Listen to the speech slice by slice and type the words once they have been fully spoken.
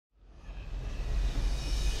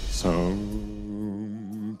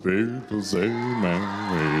Some people say man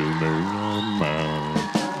is mirror man.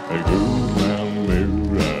 A good man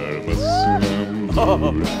mirror,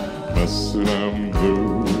 muscle and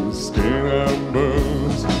blue, skin and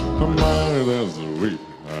bones. A mind that's weak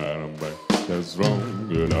and a back that's wrong.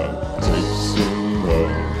 Good I takes in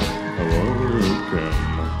love. I want you can.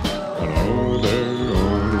 I know they're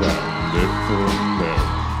all around different there.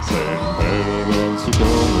 Saying better than to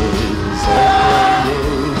go with.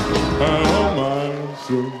 And all my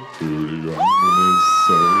soul to the ground is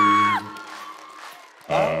soul.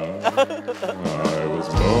 I was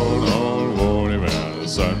born on morning when the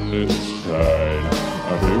sun is shining.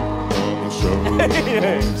 I pick on the shoulder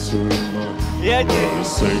once in my body,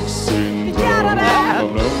 16 down. I'm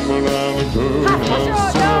number 9 good. I'm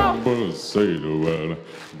somebody say the word.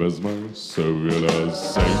 But my soul is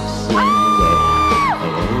 16 down. I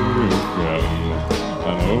know you can. I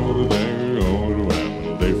know they all around.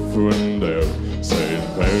 Different there, saying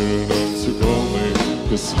parents to call me,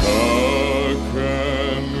 'cause I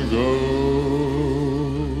can go.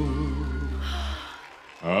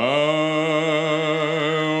 I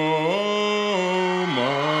owe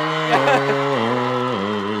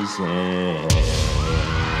myself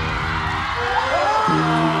to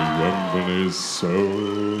the company's soul.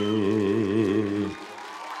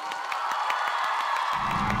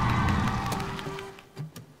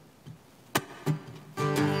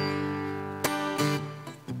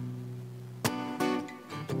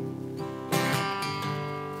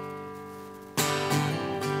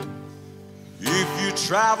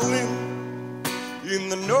 Traveling in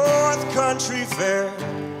the North Country Fair,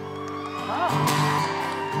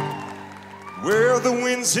 where the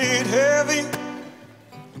winds hit heavy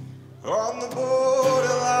on the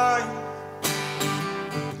borderline.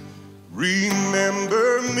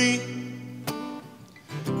 Remember me,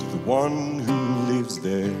 the one who lives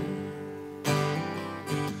there,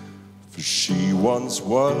 for she once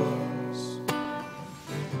was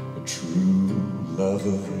a true love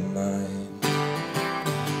of mine.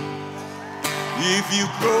 If you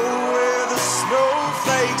go where the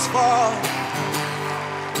snowflakes fall,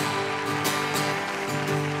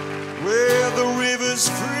 where the rivers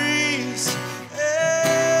freeze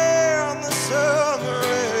and the summer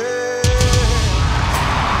ends,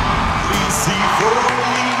 please see for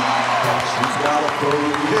me that she's got a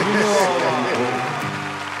boat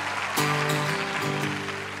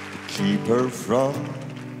to keep her from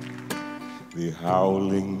the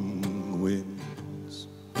howling wind.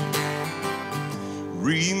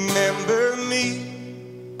 Remember me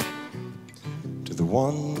to the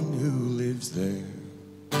one who lives there,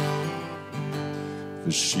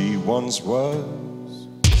 for she once was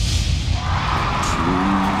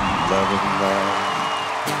true love of mine.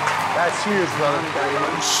 That's yours, brother.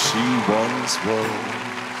 She once was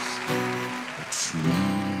a true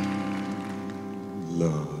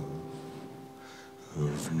love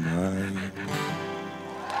of mine.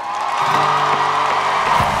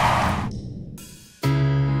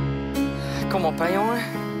 Comment pas, jongen?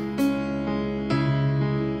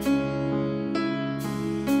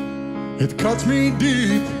 It cuts me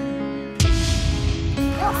deep,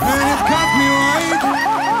 and it cuts me right.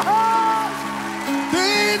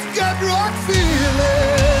 This gut rock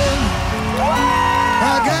feeling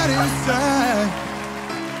I got inside.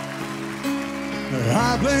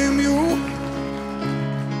 I blame you,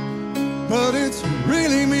 but it's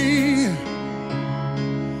really me.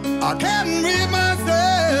 I can't rid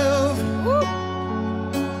myself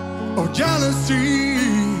of jealousy.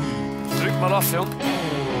 Druk maar af, jong.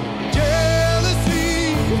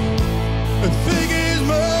 Jealousy, thick as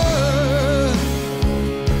mud.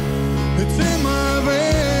 It's in my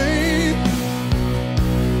veins.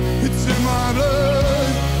 It's in my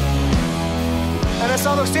blood. En hij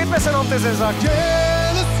staat nog steeds met zijn hand in zijn zak.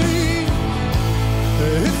 Jealousy,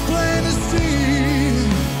 it's plain to see.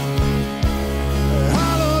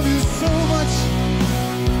 I love you so much.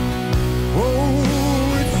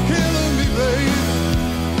 Oh, it's killing me, babe.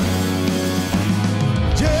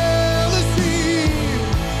 Jealousy,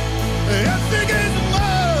 I think it's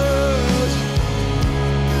much.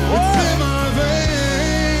 It's in my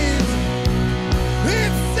veins.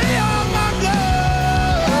 It's in my blood.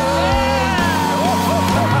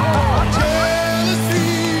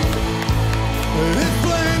 Jealousy, it's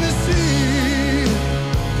plain to see.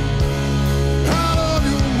 I love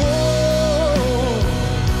you more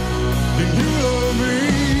than you love me.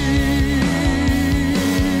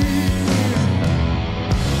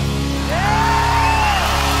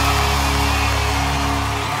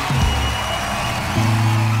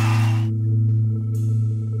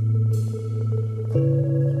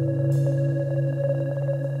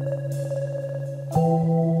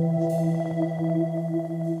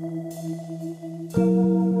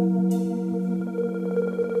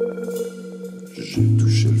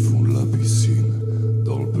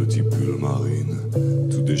 petit pull marine,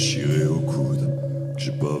 tout déchiré au coude, que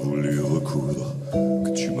j'ai pas voulu recoudre,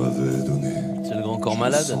 que tu m'avais donné. C'est le grand corps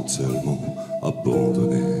malade. Je me sens tellement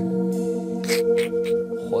abandonné.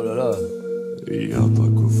 Oh là là. Et y a pas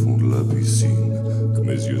qu'au fond de la piscine que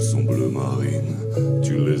mes yeux sont bleu marine.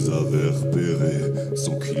 Tu les avais repérés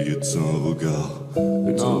sans qu'il y ait de un regard.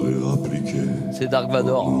 Et t'avais appliqué. C'est Dark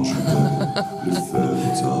Vador.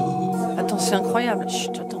 Attends, c'est incroyable.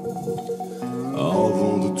 Chut, attends.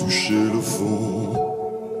 Avant de toucher le fond,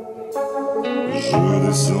 je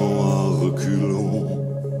descends à reculons.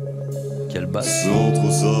 Quelle basse. Sans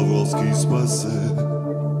trop savoir ce qui se passait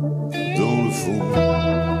dans le fond.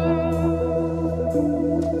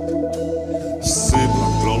 C'est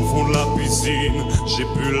plein dans le fond de la piscine. J'ai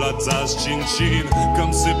bu la tasse chin-chin.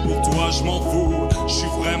 Comme c'est pour toi, je m'en fous. Je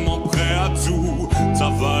suis vraiment prêt à tout.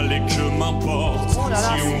 T'avaler que m'importe. Oh là là,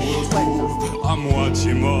 si on retrouve à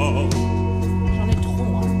moitié mort. J'en ai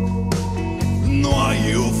trop, hein.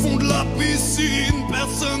 Noyé au fond de la piscine,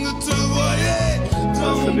 personne ne te voyait.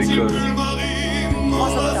 Dans mon petit pull marine,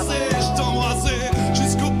 m'embrasser, je t'embrassais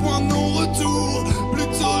jusqu'au point de non-retour.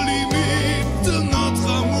 Plutôt limite de notre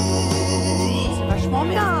amour. C'est vachement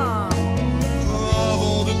bien.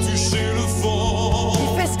 Avant de toucher le fond, Il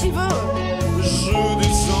fait ce qu'il veut. je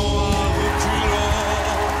descends à reculons,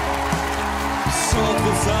 sans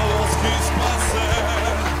trop savoir ce qui se passait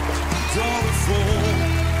dans le fond.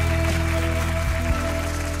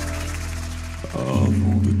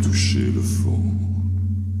 Avant de toucher le fond,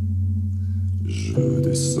 je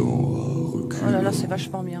descends à reculons. Oh là là, c'est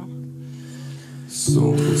vachement bien.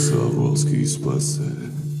 Sans trop savoir ce qui se passait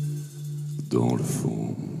dans le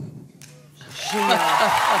fond. Génial.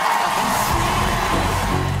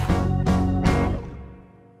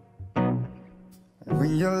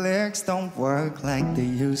 When your legs don't work like they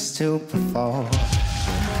used to before,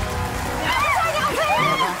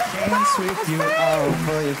 I can't sweep you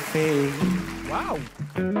over your feet. Wow.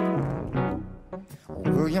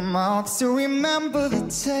 Will your mouth still remember the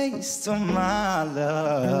taste of my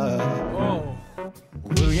love? Whoa.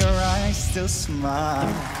 Will your eyes still smile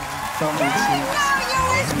from your cheeks?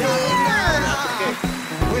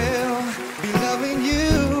 We'll be loving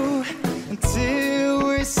you until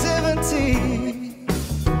we're 70.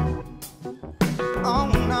 Oh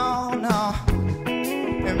no, no.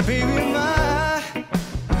 And baby, my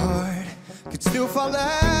heart could still fall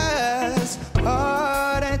as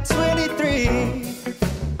hard at 23.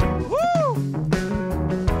 Woo!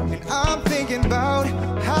 And I'm thinking about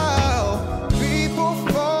how people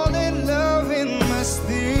fall in love in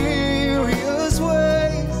mysterious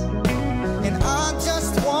ways. And I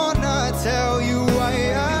just wanna tell you I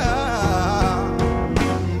am.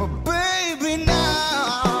 But baby,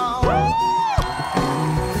 now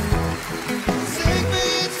take me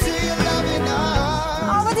into your loving arms.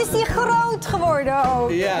 Oh, wat is die groot geworden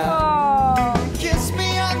ook. Ja. Oh. Kiss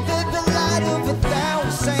me under the light of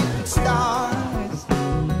 1,000 stars.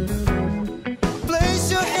 Place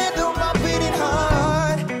your hand on my beating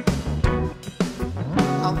heart.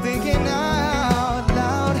 I'm thinking out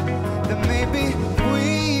loud that maybe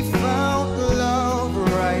we found love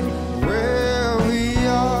right where we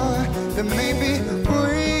are. That maybe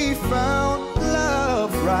we found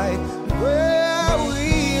love right where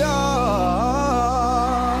we are.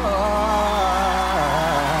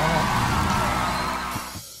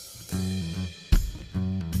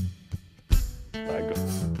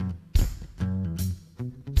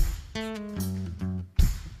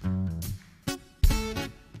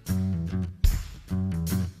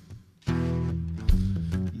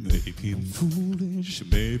 Maybe I'm foolish,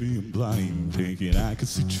 maybe I'm blind, thinking I can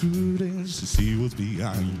see through this to see what's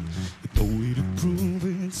behind. No way to prove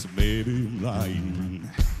it, so maybe I'm lying.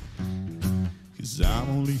 'Cause I'm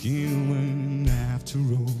only human after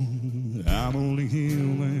all. I'm only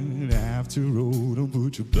human after all. Don't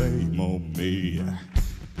put your blame on me.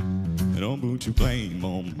 Don't put your blame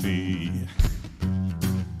on me.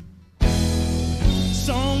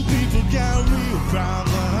 Some people got real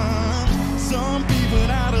problems. Some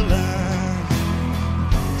people out of line.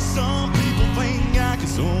 Some people think I can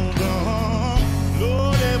solve them.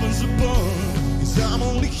 Lord heavens above, 'cause I'm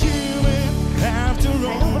only human after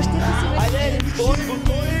all.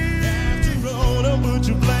 After all, don't put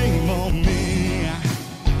your blame on me.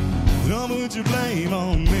 Don't put your blame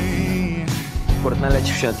on me. Kurt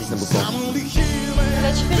naleci wsiadł na buton. I'm only human.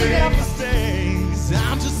 Make mistakes.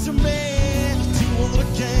 I'm just a man. Do what I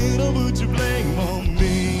can. Don't put your blame on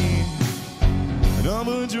me. Don't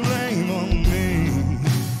put your blame on me.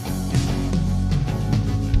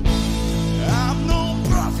 I'm no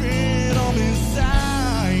prophet on this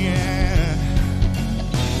side.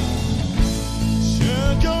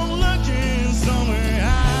 Jeko.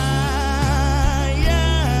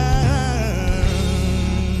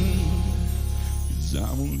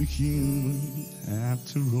 human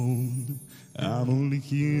after all. I'm only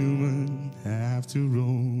human after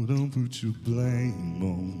all. Don't put your blame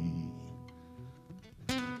on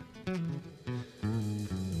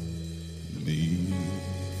me.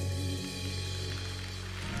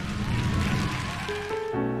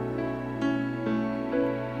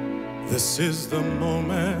 This is the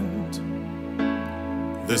moment,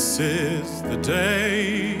 this is the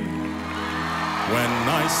day when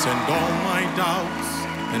I send all my doubts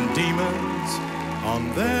and demons on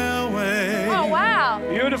their way. Oh, wow.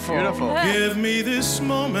 Beautiful. Beautiful. Give me this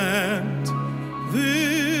moment,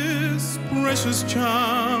 this precious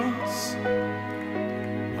chance.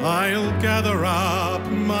 I'll gather up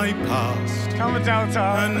my past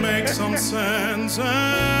and make some sense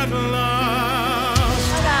at last.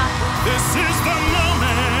 This is the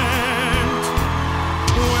moment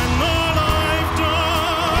when all I've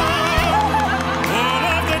done, all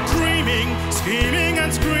of the dreaming, scheming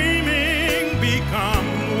and screaming become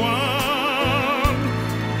one.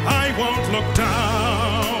 I won't look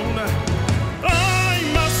down, I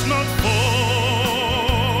must not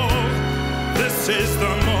fall. This is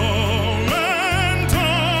the moment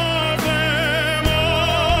of them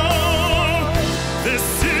all. This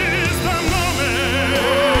is the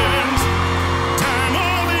moment. Damn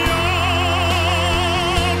all the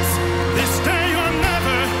odds. This day or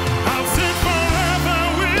never, I'll sit forever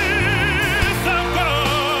with the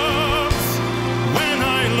gods. When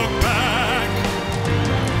I look back,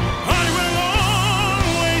 I will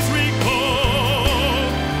always recall,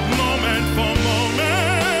 moment for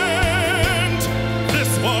moment,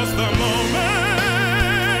 this was the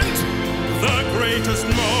moment, the greatest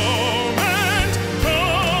moment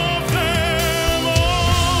of them all.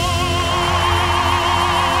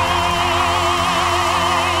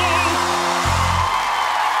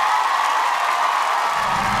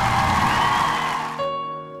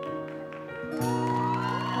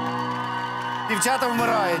 Дівчата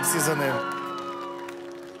вмирають всі за ним.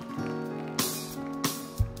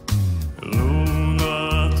 Luna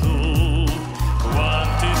tu,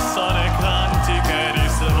 quanti sole canti che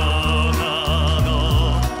risuonano,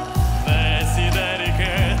 desideri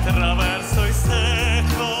che attraverso i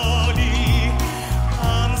secoli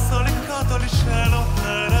han solcato il cielo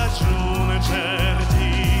per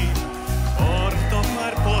raggiungerti, porto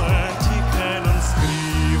per poeti che non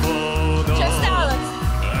scrivono. Що сталося?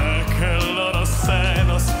 E che loro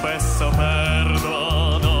seno spesso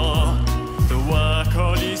perdono, tu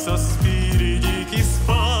accogli i sospiri di chi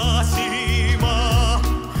spasima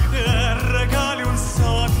e regali un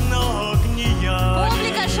sonno ogniano.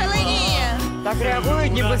 Публіка шаленіє. Так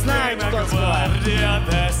реагують, ніби знають, хто співає. Guardi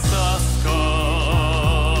adesso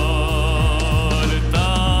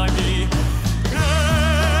ascoltami, che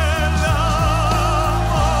l'amore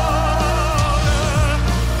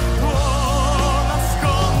può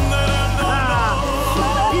nascondere il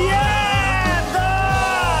dolore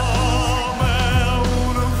come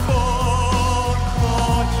un fuoco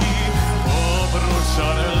chi può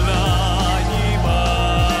bruciare l'anima.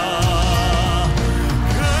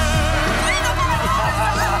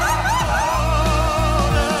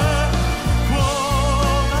 Può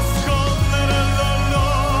nascondere il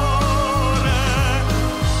dolore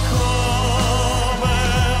come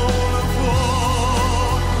un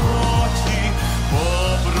fuoco ci può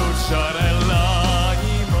bruciare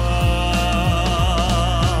l'anima.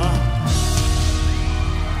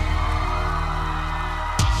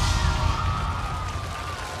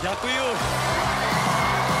 Дякую.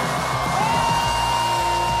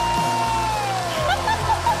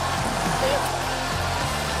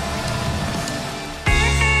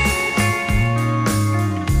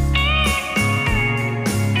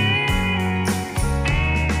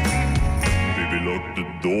 Baby, lock the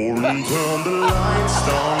door and turn the lights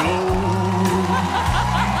down low.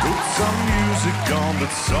 Put some music on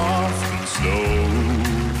that's soft and slow.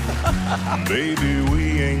 Baby, we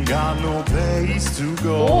ain't got no place to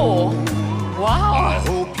go. Вау. I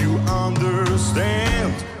hope you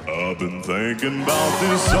understand. I've been thinking about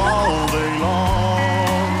this all day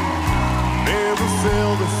long. Never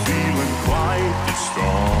felt a feeling quite this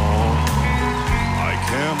strong. I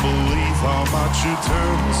can't believe how much it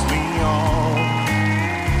turns me on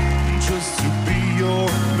just to be your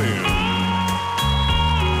man.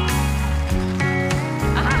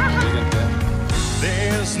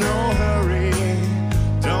 There's no hurry,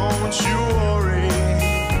 don't you worry.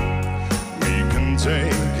 We can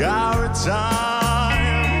take our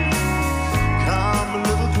time. Come a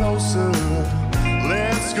little closer,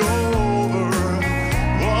 let's go over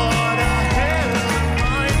what I had in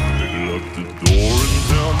mind. Lock the door and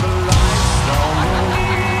turn the lights down low.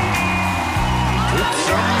 Put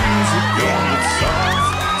some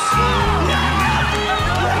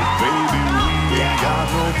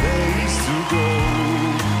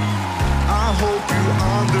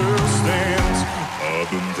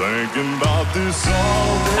been thinking about this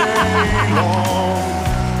all day long.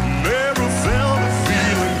 Never felt a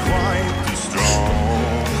feeling quite this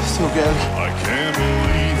strong. So good. I can't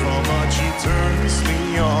believe how much it turns me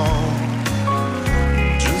on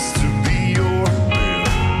just to be your man.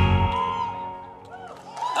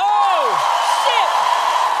 Oh, shit!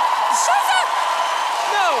 Scheiße!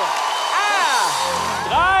 No! Ah!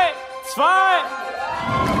 3, 2...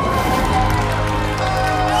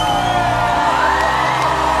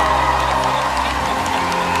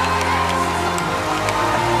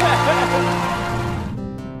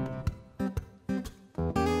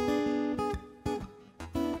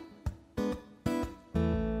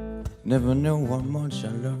 Never know how much I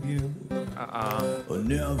love you. Or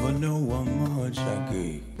never know how much I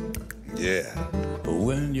gave. Yeah. But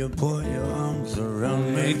when you put your arms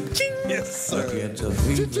around me, Yes, I get a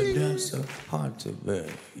fever that's so hard to bear.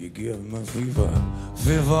 You give me fever,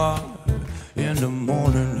 fever in the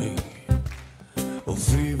morning, or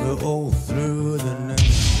fever all through the night.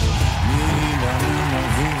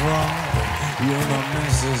 Fever, you're my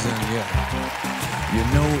missus, and yeah, you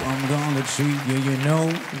know I'm gonna treat you. You know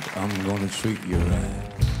I'm gonna treat you right.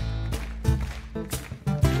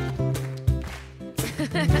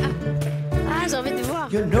 Ah, j'ai envie de voir.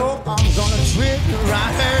 You know I'm gonna treat you right.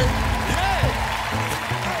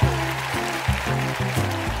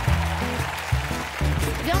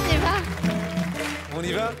 Viens, on y va. On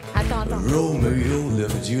y va? Attends. Romeo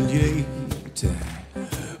loved Juliet.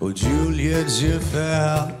 Oh, Juliet, you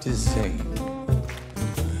felt the same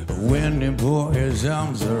when he put his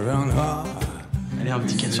arms around her. Allez, un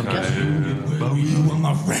petit 4 sur 4. You are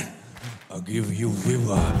my friend. I'll give you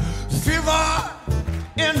fever. Fever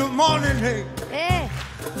in the morning, hey. Eh,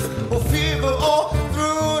 Oh, fever all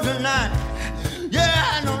through the night.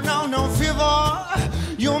 Yeah, no, fever.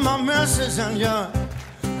 You're my missus, and yeah,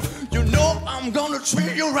 you know I'm gonna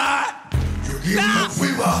treat you right. You give me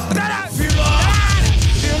fever. Fever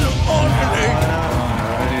in the morning, hey.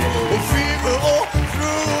 Oh, fever all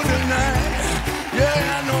through the night.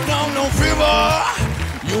 Yeah, no, fever.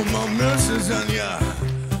 You're my missus, and yeah,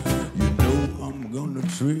 you know I'm gonna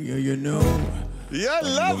treat you, you know. Yeah, I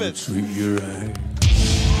love it. Treat you right.